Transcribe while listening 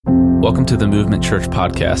Welcome to the Movement Church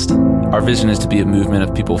podcast. Our vision is to be a movement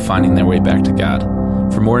of people finding their way back to God.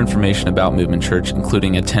 For more information about Movement Church,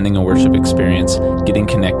 including attending a worship experience, getting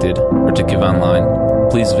connected, or to give online,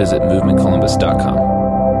 please visit movementcolumbus.com.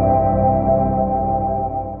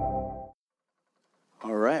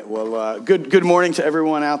 All right. Well, good morning to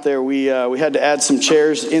everyone out there. We had to add some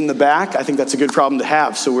chairs in the back. I think that's a good problem to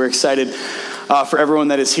have. So we're excited for everyone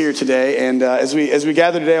that is here today. And as we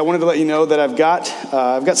gather today, I wanted to let you know that I've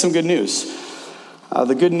got some good news.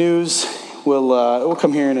 The good news will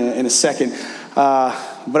come here in a second.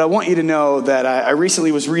 But I want you to know that I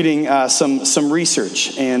recently was reading some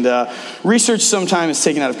research, and research sometimes is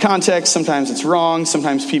taken out of context, sometimes it's wrong,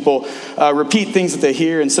 sometimes people repeat things that they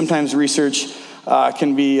hear, and sometimes research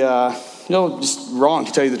can be just wrong,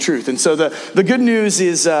 to tell you the truth. And so the good news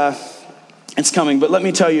is it's coming. But let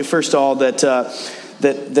me tell you first of all that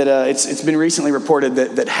it's been recently reported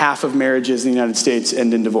that half of marriages in the United States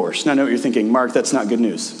end in divorce. Now I know what you're thinking, Mark, that's not good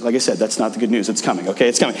news. Like I said, that's not the good news. It's coming, okay?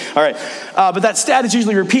 It's coming. All right. But that stat is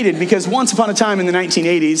usually repeated because once upon a time in the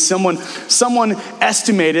 1980s, someone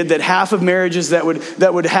estimated that half of marriages that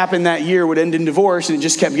would happen that year would end in divorce, and it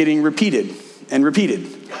just kept getting repeated and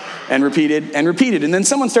repeated and repeated and repeated. And then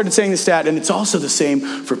someone started saying the stat, and it's also the same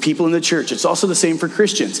for people in the church. It's also the same for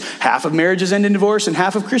Christians. Half of marriages end in divorce, and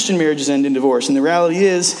half of Christian marriages end in divorce. And the reality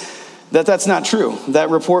is that that's not true. That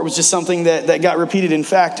report was just something that got repeated. In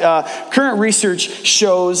fact, current research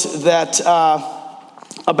shows that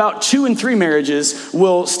about 2 in 3 marriages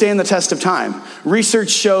will stand the test of time.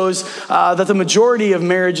 Research shows that the majority of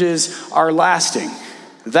marriages are lasting.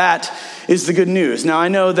 That is the good news. Now, I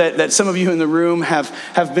know that some of you in the room have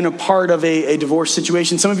been a part of a divorce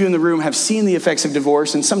situation. Some of you in the room have seen the effects of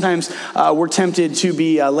divorce, and sometimes we're tempted to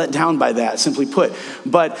be let down by that, simply put.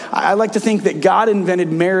 But I like to think that God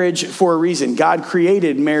invented marriage for a reason. God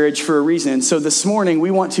created marriage for a reason. And so this morning,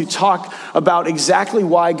 we want to talk about exactly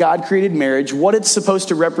why God created marriage, what it's supposed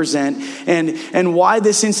to represent, and why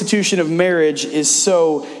this institution of marriage is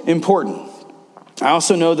so important. I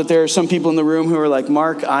also know that there are some people in the room who are like,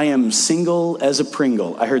 Mark, I am single as a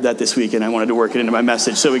Pringle. I heard that this week, and I wanted to work it into my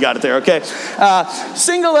message, so we got it there, okay?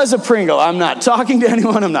 Single as a Pringle. I'm not talking to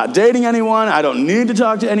anyone. I'm not dating anyone. I don't need to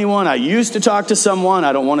talk to anyone. I used to talk to someone.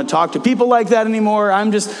 I don't want to talk to people like that anymore.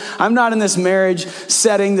 I'm not in this marriage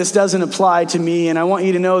setting. This doesn't apply to me, and I want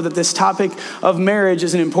you to know that this topic of marriage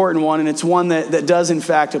is an important one, and it's one that does, in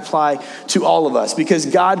fact, apply to all of us, because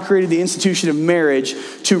God created the institution of marriage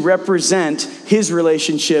to represent his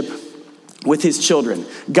relationship with his children.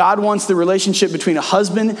 God wants the relationship between a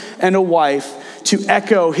husband and a wife to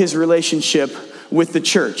echo his relationship with the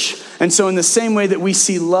church. And so in the same way that we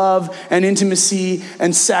see love and intimacy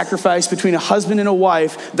and sacrifice between a husband and a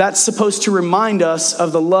wife, that's supposed to remind us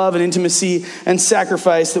of the love and intimacy and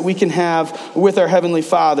sacrifice that we can have with our Heavenly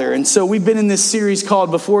Father. And so we've been in this series called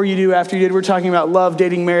Before You Do, After You Did. We're talking about love,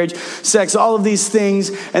 dating, marriage, sex, all of these things.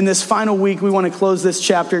 And this final week, we want to close this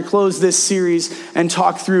chapter, close this series, and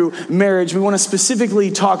talk through marriage. We want to specifically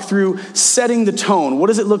talk through setting the tone. What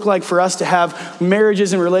does it look like for us to have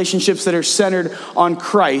marriages and relationships that are centered on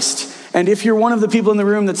Christ? And if you're one of the people in the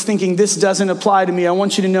room that's thinking this doesn't apply to me, I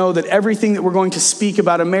want you to know that everything that we're going to speak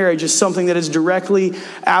about a marriage is something that is directly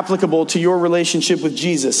applicable to your relationship with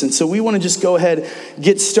Jesus. And so we want to just go ahead,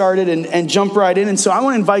 get started, and jump right in. And so I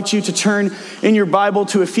want to invite you to turn in your Bible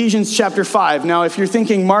to Ephesians chapter 5. Now, if you're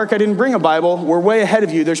thinking, Mark, I didn't bring a Bible, we're way ahead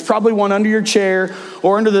of you. There's probably one under your chair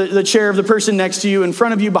or under the chair of the person next to you, in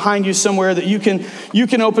front of you, behind you somewhere that you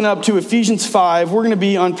can open up to Ephesians 5. We're going to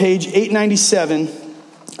be on page 897.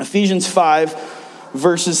 Ephesians 5,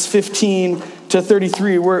 verses 15 to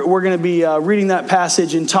 33. We're going to be reading that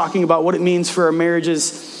passage and talking about what it means for our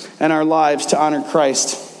marriages and our lives to honor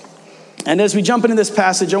Christ. And as we jump into this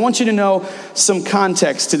passage, I want you to know some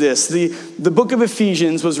context to this. The book of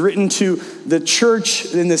Ephesians was written to the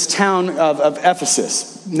church in this town of Ephesus.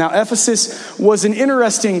 Now, Ephesus was an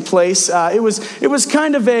interesting place. It was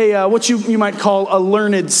kind of a what you might call a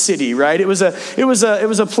learned city, right? It was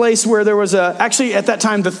a place where there was actually at that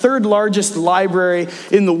time the 3rd largest library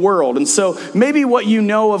in the world. And so maybe what you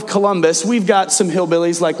know of Columbus, we've got some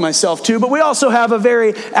hillbillies like myself too, but we also have a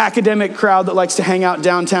very academic crowd that likes to hang out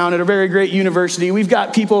downtown at a very great university. We've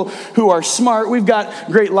got people who are smart. We've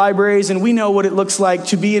got great libraries, and we know what it looks like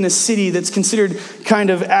to be in a city that's considered kind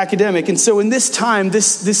of academic. And so in this time,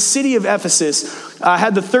 this city of Ephesus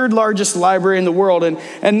had the 3rd largest library in the world.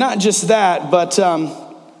 And not just that, but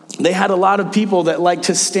they had a lot of people that like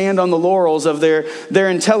to stand on the laurels of their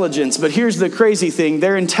intelligence. But here's the crazy thing.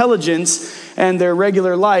 Their intelligence and their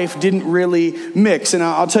regular life didn't really mix. And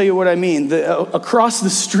I'll tell you what I mean. Across the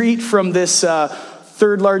street from this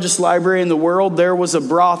third largest library in the world, there was a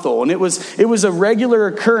brothel. And it was a regular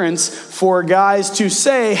occurrence for guys to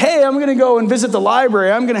say, hey, I'm going to go and visit the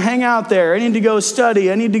library. I'm going to hang out there. I need to go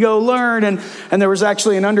study. I need to go learn. And there was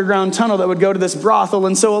actually an underground tunnel that would go to this brothel.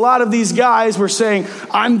 And so a lot of these guys were saying,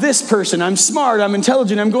 I'm this person. I'm smart. I'm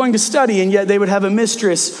intelligent. I'm going to study. And yet they would have a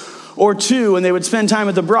mistress or two, and they would spend time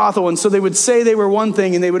at the brothel, and so they would say they were one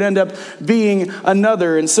thing, and they would end up being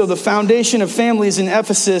another. And so the foundation of families in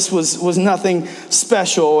Ephesus was nothing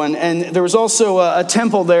special. And there was also a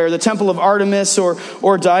temple there, the temple of Artemis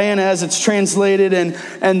or Diana as it's translated,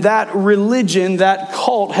 and that religion, that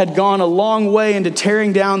cult had gone a long way into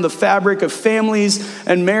tearing down the fabric of families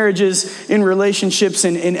and marriages in relationships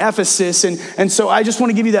in Ephesus. And so I just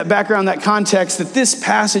want to give you that background, that context, that this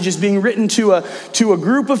passage is being written to a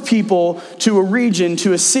group of people, to a region,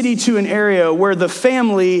 to a city, to an area where the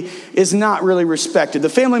family is not really respected. The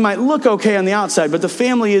family might look okay on the outside, but the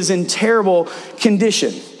family is in terrible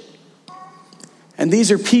condition. And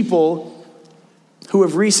these are people who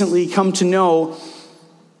have recently come to know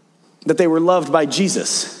that they were loved by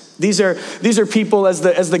Jesus. These are people, as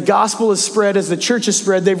the gospel is spread, as the church is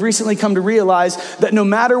spread, they've recently come to realize that no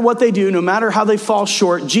matter what they do, no matter how they fall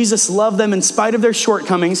short, Jesus loved them in spite of their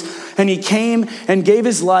shortcomings, and he came and gave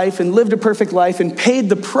his life and lived a perfect life and paid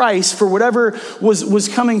the price for whatever was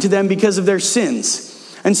coming to them because of their sins.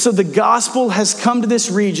 And so the gospel has come to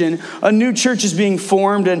this region. A new church is being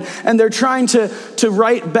formed, and they're trying to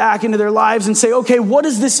write back into their lives and say, okay, what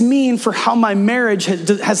does this mean for how my marriage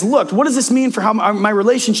has looked? What does this mean for how my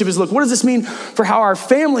relationship has looked? What does this mean for how our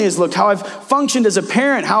family has looked? How I've functioned as a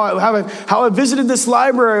parent? How I've visited this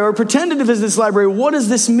library or pretended to visit this library? What does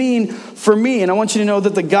this mean for me? And I want you to know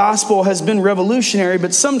that the gospel has been revolutionary,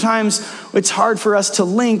 but sometimes it's hard for us to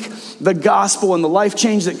link the gospel and the life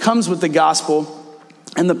change that comes with the gospel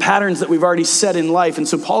and the patterns that we've already set in life. And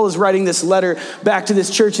so Paul is writing this letter back to this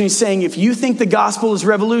church, and he's saying, if you think the gospel is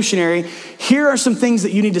revolutionary, here are some things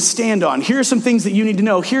that you need to stand on. Here are some things that you need to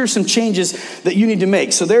know. Here are some changes that you need to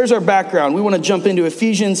make. So there's our background. We want to jump into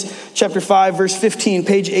Ephesians chapter 5, verse 15,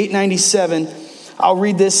 page 897. I'll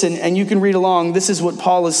read this, and you can read along. This is what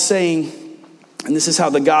Paul is saying, and this is how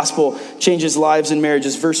the gospel changes lives and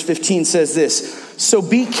marriages. Verse 15 says this: so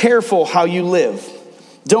be careful how you live.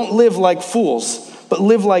 Don't live like fools, but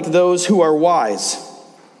live like those who are wise.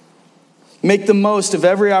 Make the most of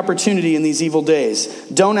every opportunity in these evil days.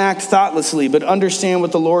 Don't act thoughtlessly, but understand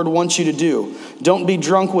what the Lord wants you to do. Don't be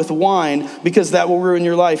drunk with wine, because that will ruin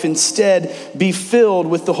your life. Instead, be filled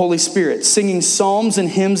with the Holy Spirit, singing psalms and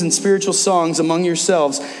hymns and spiritual songs among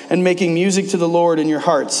yourselves, and making music to the Lord in your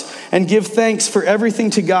hearts. And give thanks for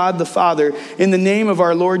everything to God the Father in the name of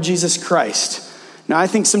our Lord Jesus Christ. Now, I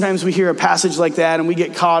think sometimes we hear a passage like that and we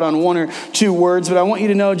get caught on one or two words, but I want you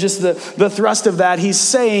to know just the thrust of that. He's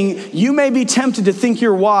saying, you may be tempted to think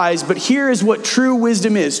you're wise, but here is what true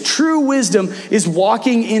wisdom is. True wisdom is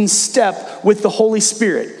walking in step with the Holy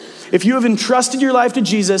Spirit. If you have entrusted your life to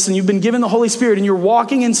Jesus and you've been given the Holy Spirit and you're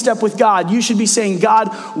walking in step with God, you should be saying, God,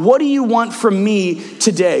 what do you want from me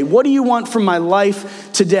today? What do you want from my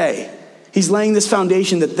life today? He's laying this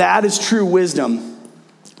foundation that is true wisdom.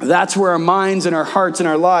 That's where our minds and our hearts and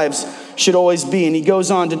our lives should always be. And he goes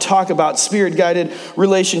on to talk about spirit-guided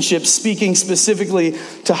relationships, speaking specifically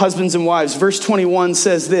to husbands and wives. Verse 21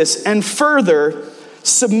 says this: and further,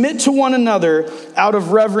 submit to one another out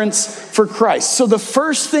of reverence for Christ. So the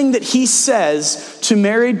first thing that he says to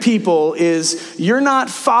married people is, you're not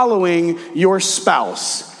following your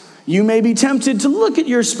spouse. You may be tempted to look at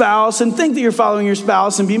your spouse and think that you're following your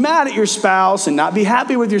spouse and be mad at your spouse and not be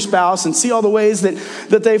happy with your spouse and see all the ways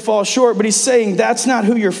that they fall short. But he's saying that's not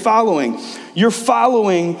who you're following. You're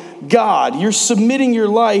following God. You're submitting your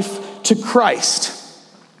life to Christ.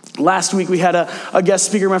 Last week we had a guest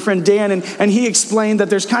speaker, my friend Dan, and he explained that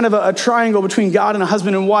there's kind of a triangle between God and a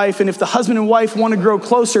husband and wife. And if the husband and wife want to grow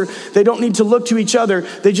closer, they don't need to look to each other.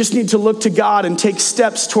 They just need to look to God and take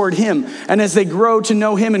steps toward him. And as they grow to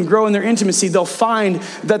know him and grow in their intimacy, they'll find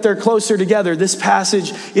that they're closer together. This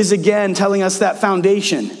passage is again telling us that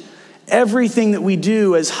foundation. Everything that we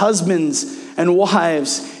do as husbands and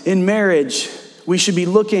wives in marriage, we should be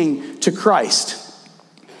looking to Christ.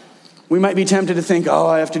 We might be tempted to think,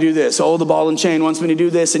 I have to do this. The ball and chain wants me to do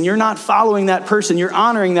this. And you're not following that person. You're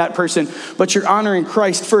honoring that person, but you're honoring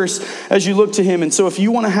Christ first as you look to him. And so if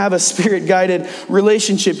you want to have a spirit-guided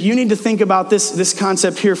relationship, you need to think about this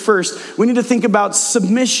concept here first. We need to think about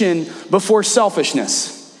submission before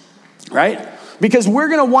selfishness, right? Because we're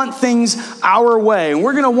going to want things our way, and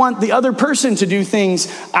we're going to want the other person to do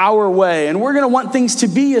things our way, and we're going to want things to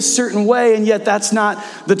be a certain way, and yet that's not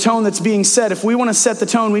the tone that's being set. If we want to set the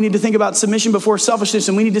tone, we need to think about submission before selfishness,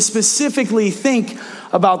 and we need to specifically think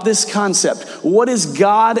about this concept. What is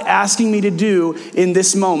God asking me to do in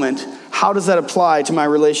this moment? How does that apply to my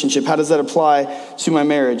relationship? How does that apply to my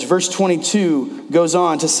marriage? Verse 22 goes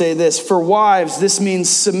on to say this: for wives, this means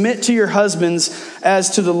submit to your husbands as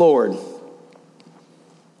to the Lord.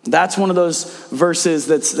 That's one of those verses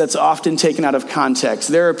that's often taken out of context.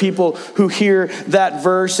 There are people who hear that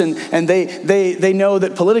verse and they know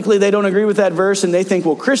that politically they don't agree with that verse, and they think,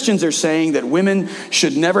 well, Christians are saying that women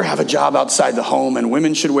should never have a job outside the home, and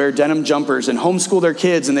women should wear denim jumpers and homeschool their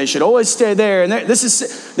kids, and they should always stay there. And this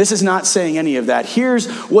is not saying any of that. Here's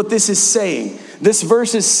what this is saying. This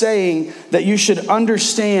verse is saying that you should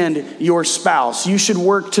understand your spouse. You should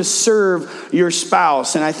work to serve your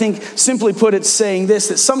spouse. And I think, simply put, it's saying this,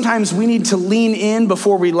 that sometimes we need to lean in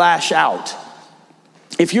before we lash out.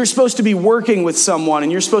 If you're supposed to be working with someone,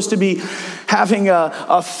 and you're supposed to be having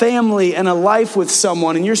a family and a life with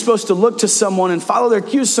someone, and you're supposed to look to someone and follow their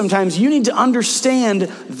cues, sometimes you need to understand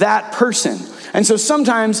that person. And so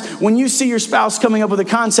sometimes when you see your spouse coming up with a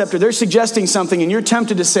concept, or they're suggesting something, and you're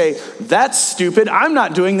tempted to say, that's stupid, I'm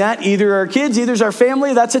not doing that, either our kids, either our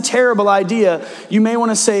family, that's a terrible idea. You may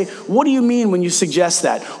want to say, what do you mean when you suggest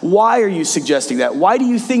that? Why are you suggesting that? Why do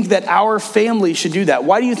you think that our family should do that?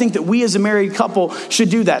 Why do you think that we as a married couple should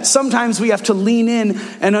do that? Sometimes we have to lean in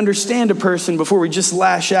and understand a person before we just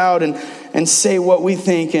lash out and say what we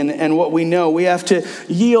think and what we know. We have to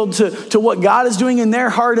yield to what God is doing in their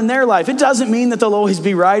heart and their life. It doesn't mean that they'll always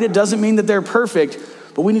be right. It doesn't mean that they're perfect.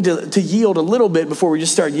 But we need to yield a little bit before we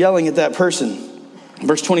just start yelling at that person.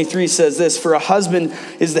 Verse 23 says this: for a husband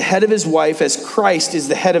is the head of his wife, as Christ is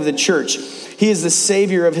the head of the church. He is the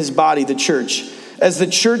Savior of his body, the church. As the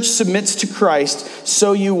church submits to Christ,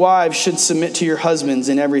 so you wives should submit to your husbands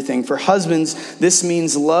in everything. For husbands, this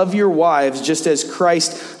means love your wives just as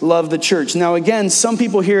Christ loved the church. Now again, some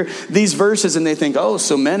people hear these verses and they think, oh,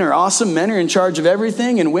 so men are awesome, men are in charge of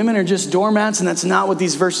everything, and women are just doormats, and that's not what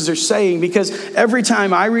these verses are saying. Because every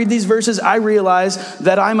time I read these verses, I realize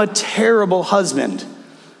that I'm a terrible husband.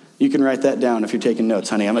 You can write that down if you're taking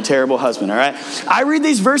notes, honey. I'm a terrible husband, all right? I read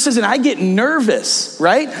these verses and I get nervous,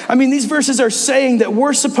 right? I mean, these verses are saying that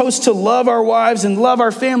we're supposed to love our wives and love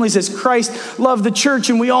our families as Christ loved the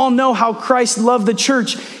church. And we all know how Christ loved the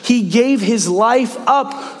church. He gave his life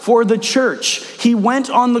up for the church. He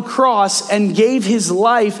went on the cross and gave his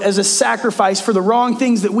life as a sacrifice for the wrong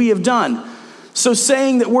things that we have done. So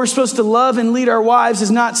saying that we're supposed to love and lead our wives is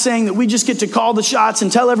not saying that we just get to call the shots and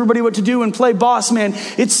tell everybody what to do and play boss man.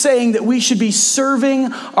 It's saying that we should be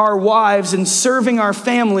serving our wives and serving our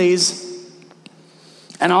families.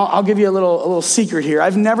 And I'll give you a little secret here.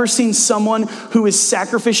 I've never seen someone who is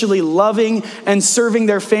sacrificially loving and serving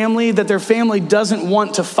their family that their family doesn't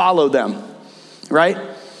want to follow them, right?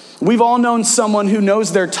 We've all known someone who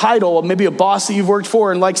knows their title, maybe a boss that you've worked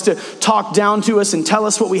for, and likes to talk down to us and tell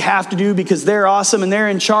us what we have to do because they're awesome and they're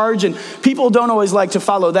in charge. And people don't always like to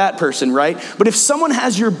follow that person, right? But if someone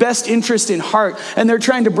has your best interest in heart and they're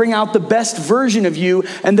trying to bring out the best version of you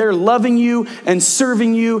and they're loving you and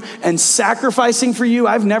serving you and sacrificing for you,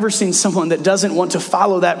 I've never seen someone that doesn't want to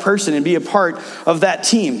follow that person and be a part of that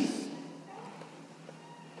team.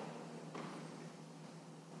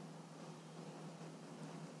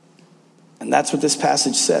 And that's what this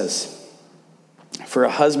passage says. For a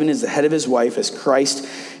husband is the head of his wife, as Christ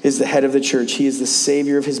is the head of the church. He is the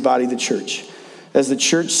Savior of his body, the church. As the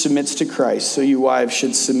church submits to Christ, so you wives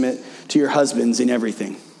should submit to your husbands in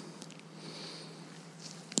everything.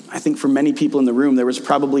 I think for many people in the room, there was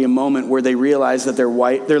probably a moment where they realized that their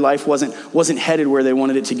life wasn't headed where they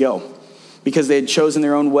wanted it to go. Because they had chosen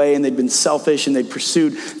their own way and they'd been selfish and they'd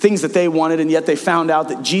pursued things that they wanted, and yet they found out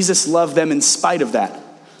that Jesus loved them in spite of that.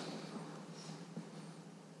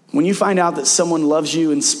 When you find out that someone loves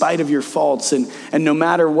you in spite of your faults and no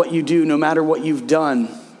matter what you do, no matter what you've done,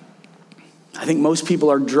 I think most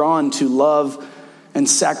people are drawn to love and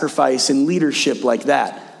sacrifice and leadership like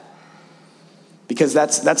that. Because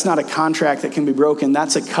that's not a contract that can be broken.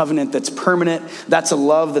 That's a covenant that's permanent. That's a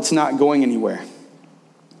love that's not going anywhere.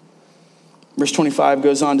 Verse 25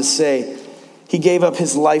 goes on to say, he gave up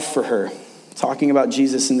his life for her. Talking about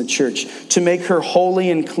Jesus in the church, to make her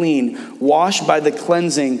holy and clean, washed by the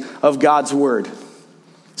cleansing of God's word.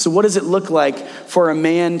 So what does it look like for a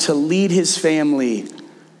man to lead his family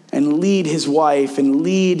and lead his wife and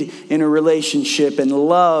lead in a relationship and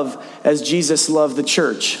love as Jesus loved the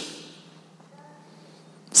church?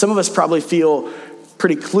 Some of us probably feel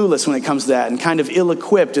pretty clueless when it comes to that and kind of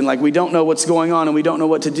ill-equipped and like we don't know what's going on and we don't know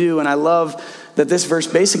what to do. And I love that this verse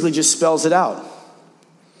basically just spells it out.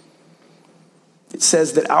 It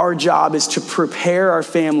says that our job is to prepare our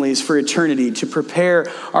families for eternity, to prepare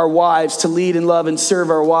our wives to lead and love and serve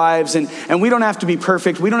our wives. And we don't have to be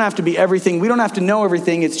perfect. We don't have to be everything. We don't have to know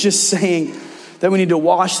everything. It's just saying that we need to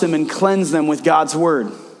wash them and cleanse them with God's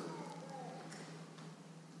word.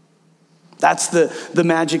 That's the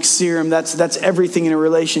magic serum. That's everything in a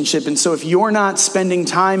relationship. And so if you're not spending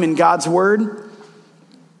time in God's word,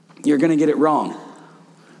 you're going to get it wrong.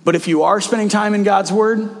 But if you are spending time in God's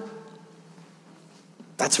word,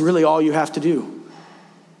 that's really all you have to do.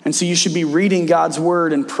 And so you should be reading God's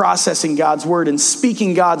word and processing God's word and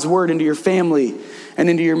speaking God's word into your family and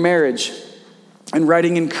into your marriage and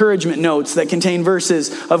writing encouragement notes that contain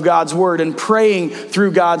verses of God's word and praying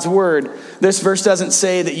through God's word. This verse doesn't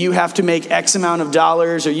say that you have to make X amount of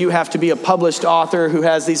dollars or you have to be a published author who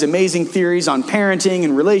has these amazing theories on parenting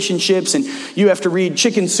and relationships and you have to read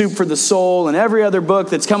Chicken Soup for the Soul and every other book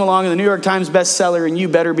that's come along in the New York Times bestseller and you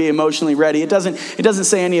better be emotionally ready. It doesn't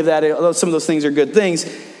say any of that, although some of those things are good things.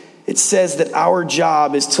 It says that our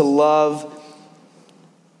job is to love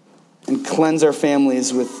and cleanse our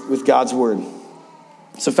families with God's word.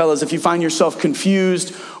 So fellas, if you find yourself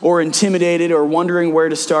confused or intimidated or wondering where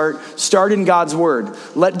to start in God's word.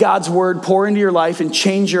 Let God's word pour into your life and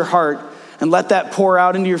change your heart, and let that pour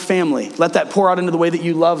out into your family. Let that pour out into the way that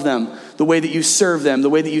you love them, the way that you serve them, the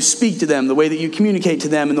way that you speak to them, the way that you communicate to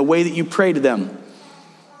them, and the way that you pray to them.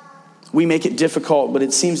 We make it difficult, but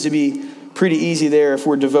it seems to be pretty easy there if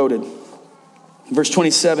we're devoted. Verse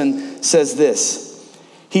 27 says this: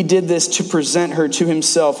 He did this to present her to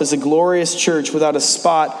himself as a glorious church without a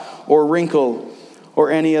spot or wrinkle or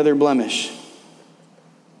any other blemish.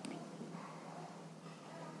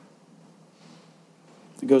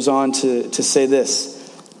 It goes on to say this: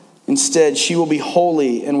 Instead, she will be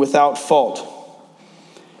holy and without fault.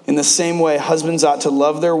 In the same way, husbands ought to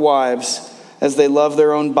love their wives as they love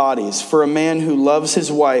their own bodies. For a man who loves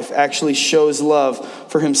his wife actually shows love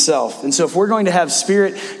for himself. And so if we're going to have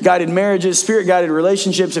spirit-guided marriages, spirit-guided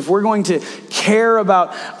relationships, if we're going to care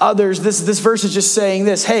about others, this verse is just saying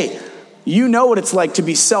this: hey, you know what it's like to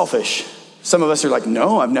be selfish. Some of us are like,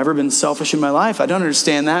 no, I've never been selfish in my life. I don't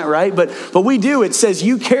understand that, right? But we do. It says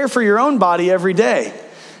you care for your own body every day.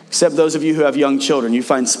 Except those of you who have young children, you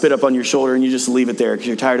find spit up on your shoulder and you just leave it there because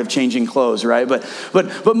you're tired of changing clothes, right? But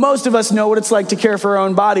most of us know what it's like to care for our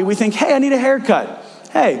own body. We think, hey, I need a haircut.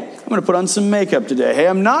 Hey, I'm going to put on some makeup today. Hey,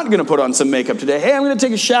 I'm not going to put on some makeup today. Hey, I'm going to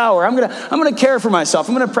take a shower. I'm going to care for myself.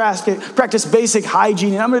 I'm going to practice basic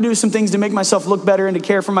hygiene, and I'm going to do some things to make myself look better and to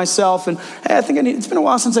care for myself. And hey, I think it's been a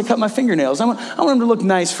while since I cut my fingernails. I want them to look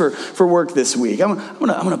nice for work this week. I'm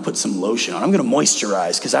going to put some lotion on. I'm going to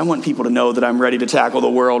moisturize because I want people to know that I'm ready to tackle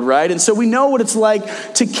the world, right? And so we know what it's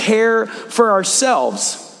like to care for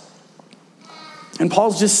ourselves. And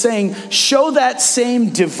Paul's just saying, show that same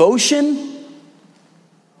devotion.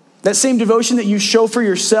 That same devotion that you show for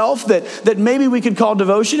yourself, that maybe we could call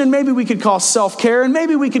devotion, and maybe we could call self-care, and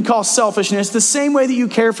maybe we could call selfishness, the same way that you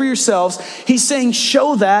care for yourselves, he's saying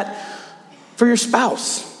show that for your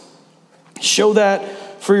spouse. Show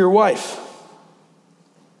that for your wife.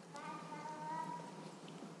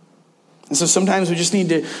 And so sometimes we just need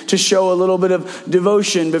to show a little bit of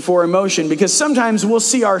devotion before emotion, because sometimes we'll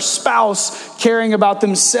see our spouse caring about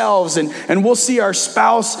themselves and we'll see our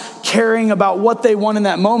spouse caring about what they want in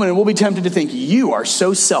that moment, and we'll be tempted to think, you are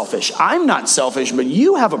so selfish. I'm not selfish, but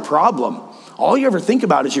you have a problem. All you ever think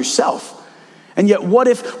about is yourself. And yet, what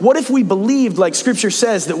if we believed, like Scripture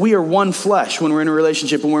says, that we are one flesh when we're in a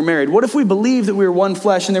relationship, when we're married? What if we believed that we were one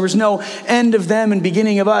flesh and there was no end of them and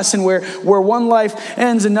beginning of us, and where one life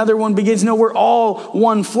ends, another one begins? No, we're all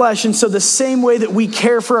one flesh. And so the same way that we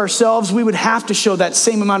care for ourselves, we would have to show that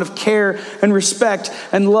same amount of care and respect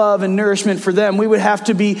and love and nourishment for them. We would have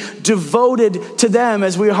to be devoted to them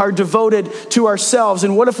as we are devoted to ourselves.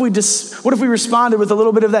 And what if we responded with a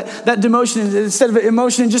little bit of that demotion instead of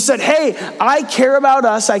emotion, and just said, hey, I care about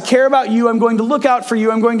us. I care about you. I'm going to look out for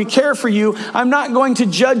you. I'm going to care for you. I'm not going to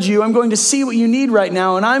judge you. I'm going to see what you need right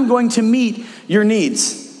now, and I'm going to meet your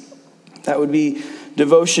needs. That would be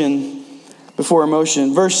devotion before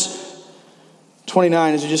emotion. Verse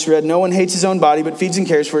 29, as we just read, no one hates his own body, but feeds and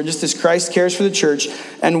cares for it, just as Christ cares for the church,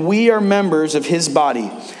 and we are members of his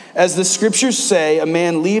body. As the scriptures say, a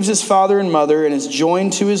man leaves his father and mother and is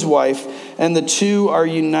joined to his wife, and the two are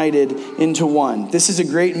united into one. This is a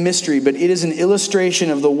great mystery, but it is an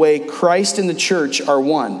illustration of the way Christ and the church are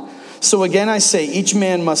one. So again, I say, each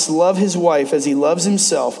man must love his wife as he loves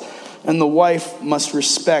himself, and the wife must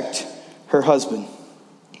respect her husband.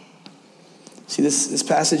 See, this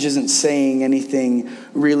passage isn't saying anything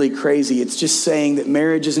really crazy. It's just saying that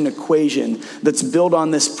marriage is an equation that's built on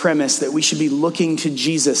this premise that we should be looking to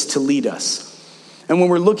Jesus to lead us. And when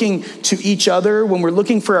we're looking to each other, when we're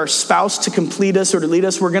looking for our spouse to complete us or to lead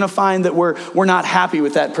us, we're going to find that we're not happy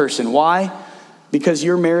with that person. Why? Because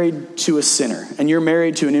you're married to a sinner and you're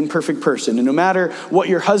married to an imperfect person. And no matter what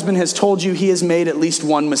your husband has told you, he has made at least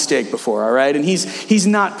one mistake before, all right? And he's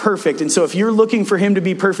not perfect. And so if you're looking for him to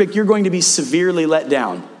be perfect, you're going to be severely let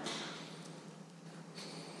down.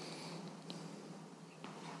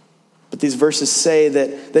 But these verses say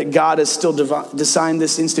that God has still designed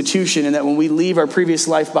this institution, and that when we leave our previous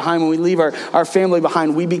life behind, when we leave our family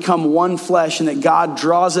behind, we become one flesh, and that God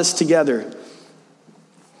draws us together.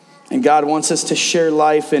 And God wants us to share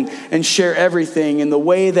life and share everything. And the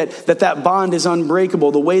way that bond is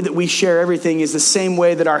unbreakable, the way that we share everything is the same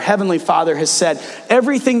way that our Heavenly Father has said,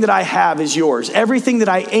 everything that I have is yours. Everything that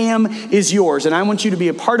I am is yours. And I want you to be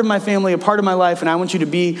a part of my family, a part of my life, and I want you to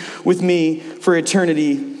be with me for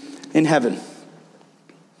eternity in heaven.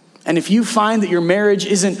 And if you find that your marriage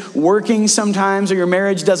isn't working sometimes, or your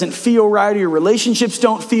marriage doesn't feel right, or your relationships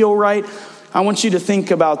don't feel right, I want you to think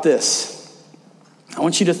about this. I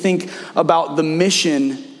want you to think about the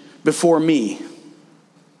mission before me.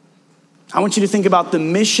 I want you to think about the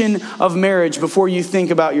mission of marriage before you think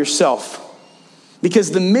about yourself.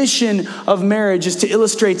 Because the mission of marriage is to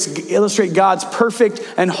illustrate God's perfect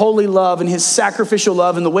and holy love and his sacrificial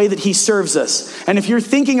love and the way that he serves us. And if you're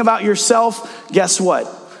thinking about yourself, guess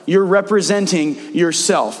what? You're representing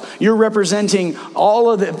yourself. You're representing all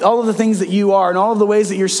of the things that you are and all of the ways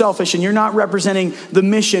that you're selfish, and you're not representing the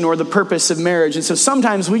mission or the purpose of marriage. And so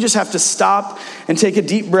sometimes we just have to stop and take a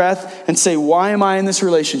deep breath and say, why am I in this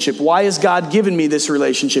relationship? Why has God given me this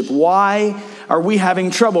relationship? Why are we having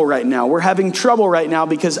trouble right now? We're having trouble right now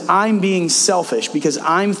because I'm being selfish, because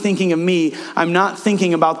I'm thinking of me. I'm not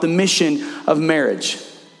thinking about the mission of marriage.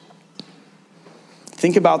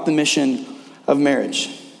 Think about the mission of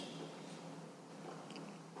marriage.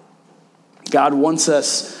 God wants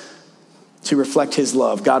us to reflect his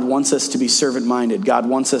love. God wants us to be servant-minded. God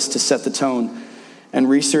wants us to set the tone. And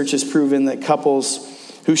research has proven that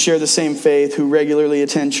couples who share the same faith, who regularly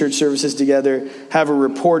attend church services together, have a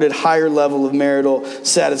reported higher level of marital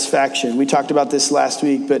satisfaction. We talked about this last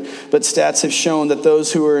week, but stats have shown that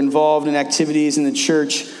those who are involved in activities in the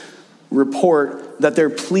church report that they're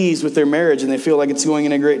pleased with their marriage and they feel like it's going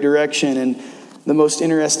in a great direction. And the most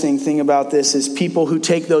interesting thing about this is people who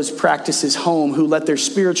take those practices home, who let their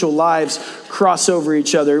spiritual lives cross over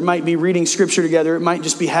each other. It might be reading scripture together. It might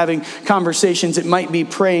just be having conversations. It might be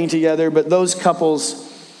praying together. But those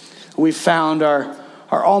couples we've found are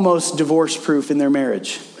almost divorce-proof in their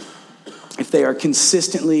marriage if they are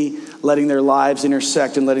consistently letting their lives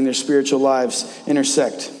intersect and letting their spiritual lives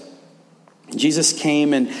intersect. Jesus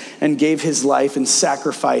came and gave his life and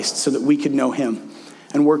sacrificed so that we could know him.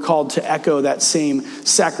 And we're called to echo that same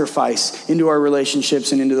sacrifice into our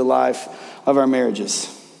relationships and into the life of our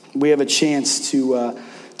marriages. We have a chance to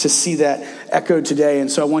see that echoed today.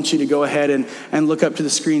 And so I want you to go ahead and look up to the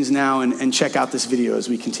screens now and check out this video as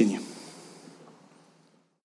we continue.